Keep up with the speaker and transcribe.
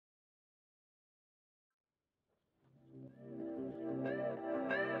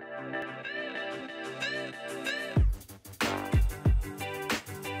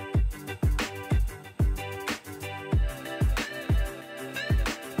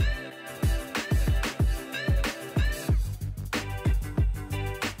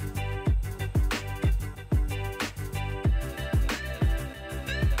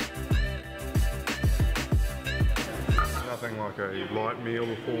light meal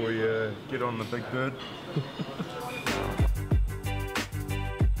before we get on the big bird.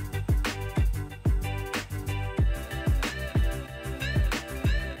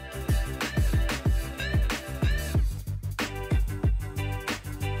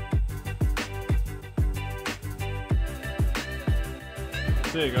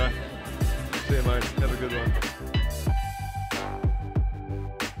 There you go. See you, mate. Have a good one.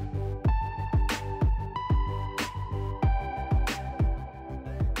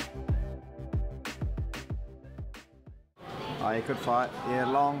 Oh yeah, good fight. Yeah,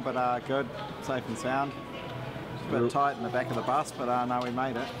 long but good, safe and sound. A bit tight in the back of the bus, but no, we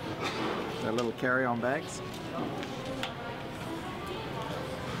made it. The little carry-on bags.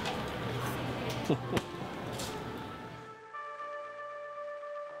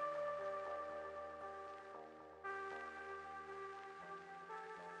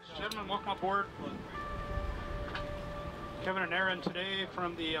 Gentlemen, welcome aboard. Kevin and Aaron today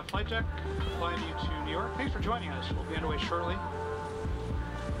from the flight deck, flying you to New York. Thanks for joining us. We'll be underway shortly.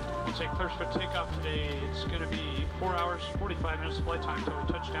 We'll take clear for takeoff today. It's going to be 4 hours, 45 minutes of flight time until we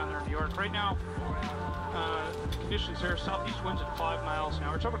touch down there in New York. Right now, conditions there, southeast winds at 5 miles an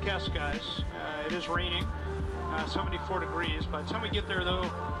hour. It's overcast skies. It is raining, 74 degrees. By the time we get there, though,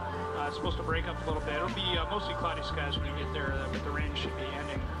 it's supposed to break up a little bit. It'll be mostly cloudy skies when we get there, but the rain should be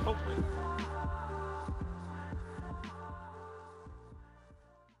ending, hopefully.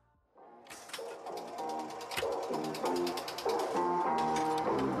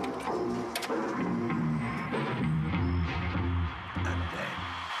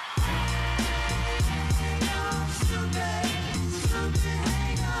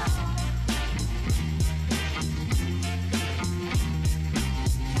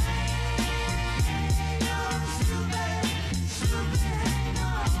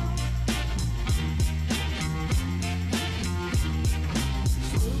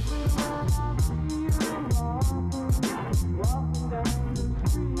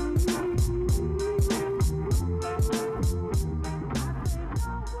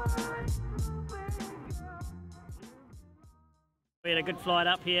 We had a good flight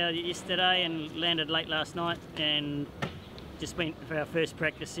up here yesterday and landed late last night, and just went for our first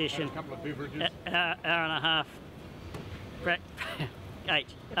practice session. A couple of beverages. Hour and a half.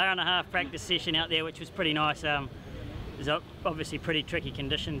 Hour and a half practice session out there, which was pretty nice. There's obviously pretty tricky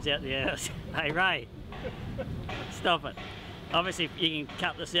conditions out there. Hey Ray, stop it. Obviously you can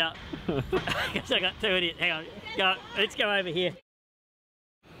cut this out. Because I got two idiots. Hang on, let's go over here.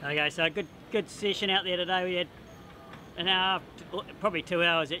 Okay, so good session out there today. We had an hour, probably 2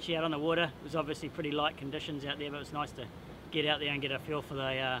 hours actually out on the water. It was obviously pretty light conditions out there, but it was nice to get out there and get a feel for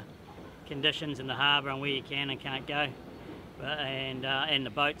the conditions in the harbour and where you can and can't go. And the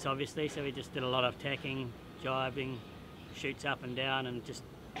boats obviously, so we just did a lot of tacking, jibing, shoots up and down and just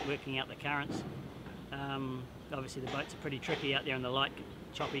working out the currents. Obviously the boats are pretty tricky out there in the light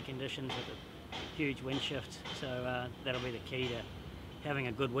choppy conditions with a huge wind shift, so that'll be the key to having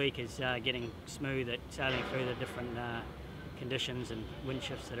a good week, is getting smooth at sailing through the different conditions and wind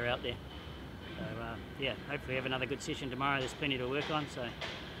shifts that are out there. So yeah, hopefully have another good session tomorrow. There's plenty to work on, so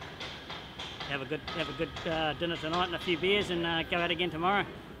have a good dinner tonight and a few beers, and go out again tomorrow.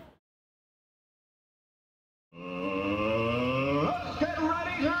 Get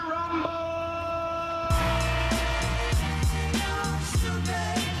ready to rumble!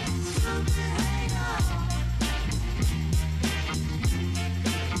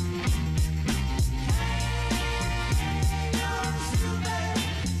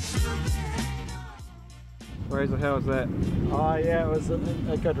 Razor, how was that? Oh yeah, it was a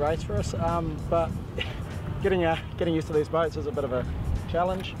good race for us, but getting used to these boats was a bit of a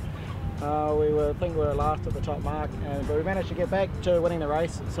challenge. We were last at the top mark, but we managed to get back to winning the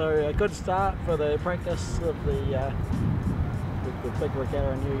race. So a good start for the practice of the big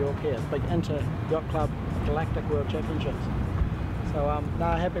regatta in New York here, the big International Yacht Club Galactic World Championships. So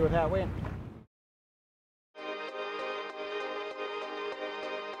happy with how it went.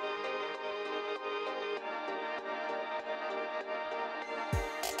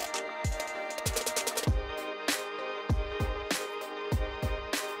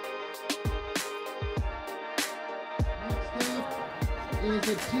 Is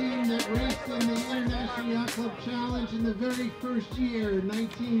a team that raced in the International Yacht Club Challenge in the very first year,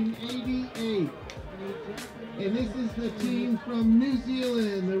 1988. And this is the team from New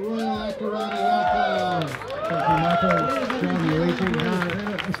Zealand, the Royal Akarana Yacht Club. Thank you, Michael, John, Luigi.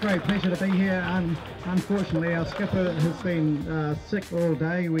 It's a great pleasure to be here. Unfortunately, our skipper has been sick all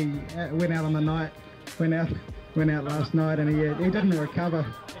day. We went out on the night, went out last night, and he didn't recover.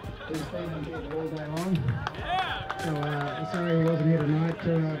 He's been in bed all day long. So sorry he wasn't here tonight,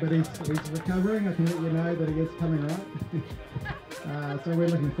 but he's recovering. I can let you know that he is coming right. So we're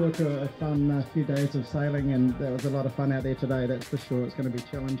looking forward to a fun few days of sailing, and that was a lot of fun out there today, that's for sure. It's going to be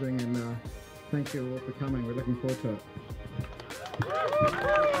challenging, and thank you all for coming. We're looking forward to it.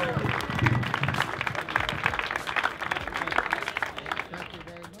 Thank you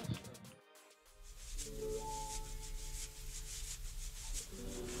very much.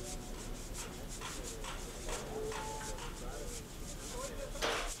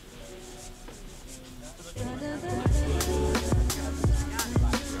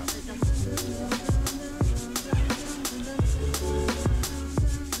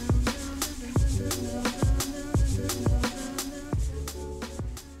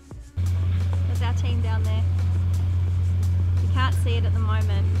 There's our team down there. You can't see it at the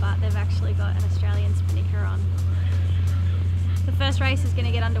moment, but they've actually got an Australian spinnaker on. The first race is going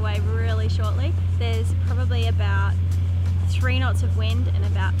to get underway really shortly. There's probably about 3 knots of wind and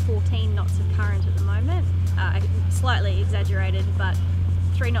about 14 knots of current at the moment. Slightly exaggerated, but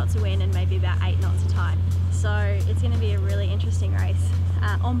 3 knots of wind and maybe about 8 knots of tide. So it's going to be a really interesting race.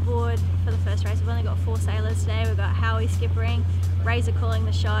 On board for the first race, we've only got 4 sailors today. We've got Howie skippering, Razor calling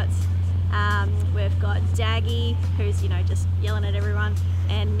the shots. We've got Daggy, who's, you know, just yelling at everyone,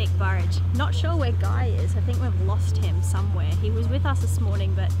 and Nick Burridge. Not sure where Guy is. I think we've lost him somewhere. He was with us this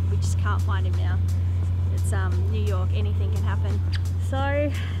morning, but we just can't find him now. It's New York, anything can happen.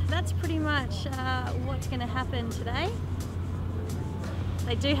 So that's pretty much what's going to happen today.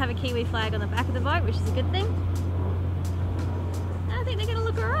 They do have a Kiwi flag on the back of the boat, which is a good thing. I think they're going to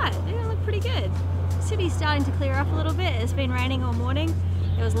look alright. They're going to look pretty good. The city's starting to clear up a little bit. It's been raining all morning.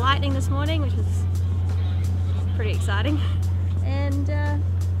 There was lightning this morning, which was pretty exciting. And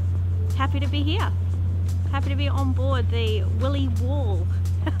happy to be here. Happy to be on board the Willy Wall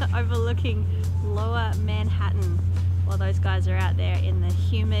overlooking lower Manhattan while those guys are out there in the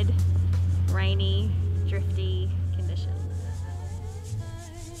humid, rainy, drifty conditions.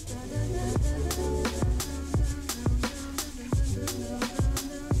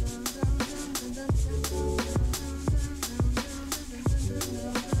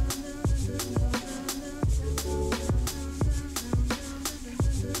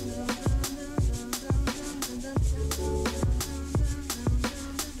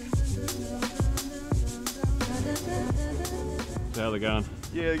 How are they going?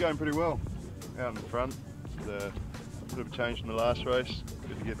 Yeah, they're going pretty well. Out in the front. It's a bit of a change from the last race.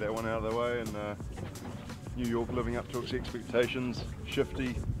 Good to get that one out of the way, and New York living up to its expectations.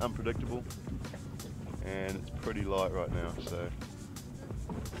 Shifty, unpredictable, and it's pretty light right now, so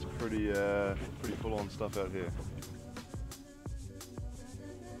it's pretty full-on stuff out here.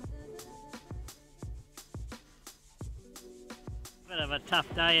 Bit of a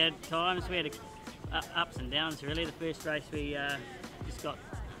tough day at times. We had ups and downs really. The first race we just got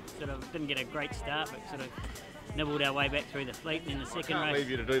didn't get a great start, but sort of nibbled our way back through the fleet. And then the second race, leave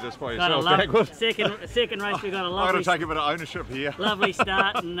you to do this by got yourself, Dagwood. second race we got a I've lovely, got to take a bit of ownership here. lovely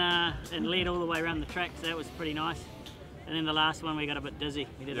start and led all the way around the track, so that was pretty nice. And then the last one we got a bit dizzy.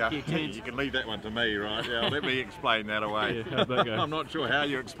 We did a few turns. You can leave that one to me, right? Yeah, let me explain that away. Yeah, how'd that go? I'm not sure how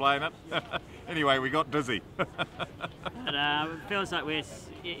you explain it. Anyway, we got dizzy. But it feels like we're,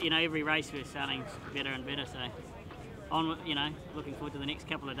 you know, every race we're starting better and better. So on, you know, looking forward to the next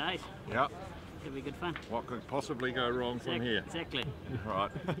couple of days. Yeah. It'll be good fun. What could possibly go wrong from here? Exactly.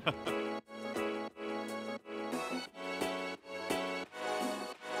 Right.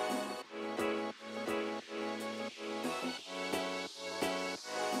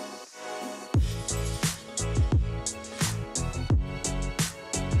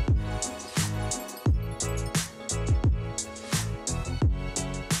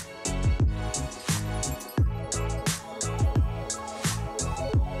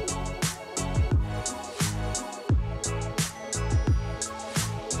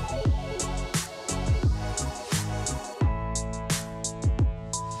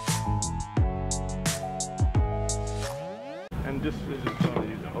 And just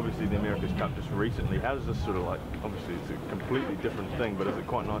obviously the America's Cup just recently, how does this sort of like, obviously it's a completely different thing, but is it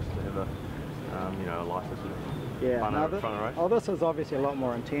quite nice to have a, you know, a license sort of fun race? Oh, this is obviously a lot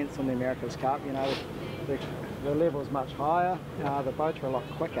more intense than the America's Cup, you know, the level's much higher, the boats are a lot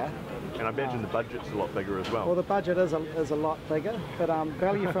quicker. And I imagine the budget's a lot bigger as well. Well, the budget is a lot bigger, but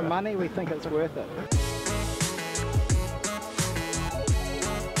value for money, we think it's worth it.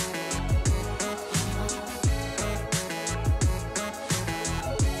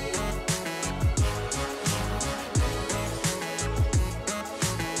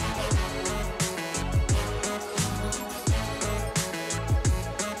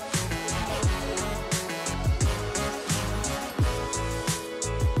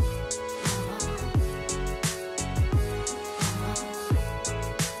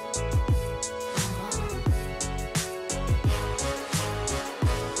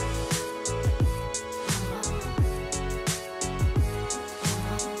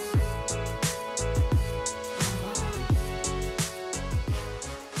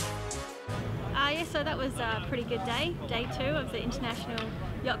 so that was a pretty good day, day 2 of the International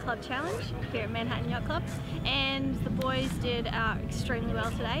Yacht Club Challenge here at Manhattan Yacht Club, and the boys did extremely well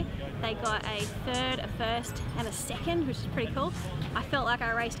today. They got a 3rd, a 1st and a 2nd, which is pretty cool. I felt like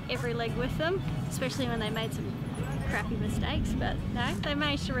I raced every leg with them, especially when they made some crappy mistakes, but no, they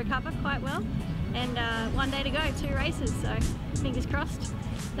managed to recover quite well. And 1 day to go, 2 races, so fingers crossed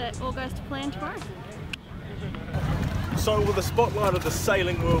that all goes to plan tomorrow. So while the spotlight of the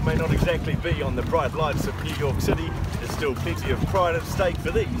sailing world may not exactly be on the bright lights of New York City, there's still plenty of pride at stake for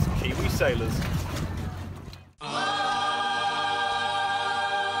these Kiwi sailors.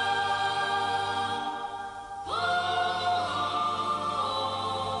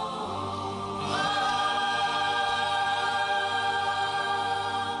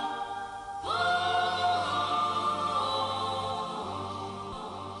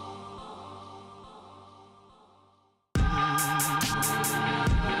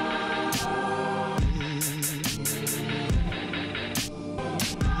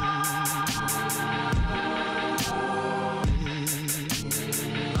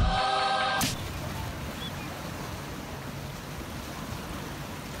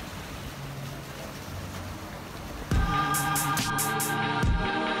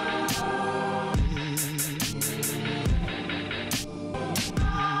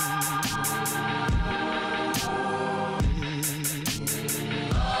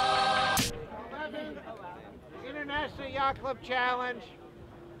 International Yacht Club Challenge.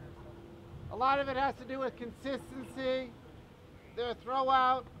 A lot of it has to do with consistency. Their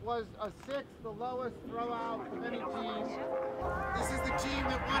throwout was a 6th, the lowest throwout of any team. This is the team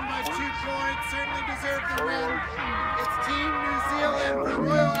that won by 2 points, certainly deserved the win. It's Team New Zealand from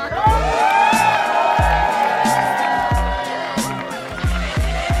Royal Auckland.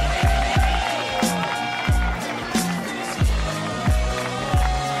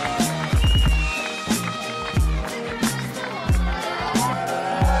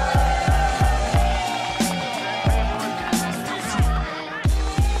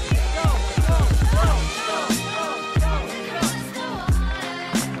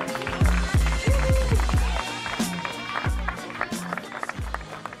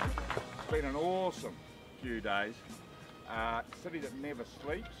 Been an awesome few days. City that never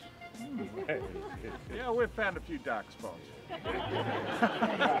sleeps. Yeah, we've found a few dark spots.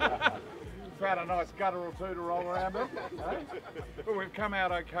 Found a nice gutter or 2 to roll around in, but we've come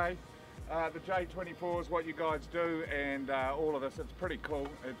out okay. The J24 is what you guys do, and all of this, it's pretty cool.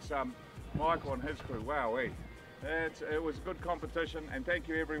 It's Michael and his crew, wowee. It was a good competition, and thank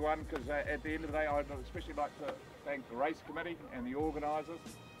you everyone, because at the end of the day I'd especially like to thank the race committee and the organisers,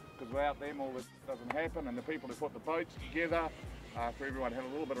 because without them all this doesn't happen, and the people who put the boats together, for everyone to have a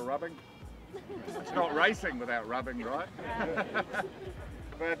little bit of rubbing. It's not racing without rubbing, right?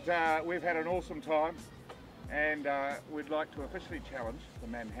 But we've had an awesome time, and we'd like to officially challenge the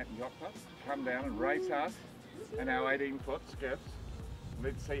Manhattan Yacht Club to come down and race us in our 18-foot skiffs.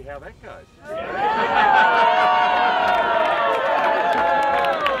 Let's see how that goes.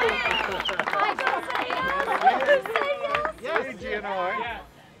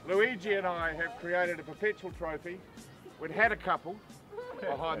 Luigi and I have created a perpetual trophy. We'd had a couple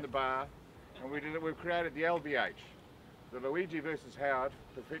behind the bar, and we've created the LVH, the Luigi versus Howard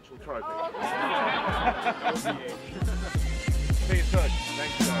perpetual trophy. See you soon.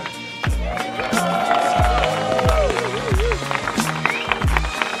 Thanks, guys.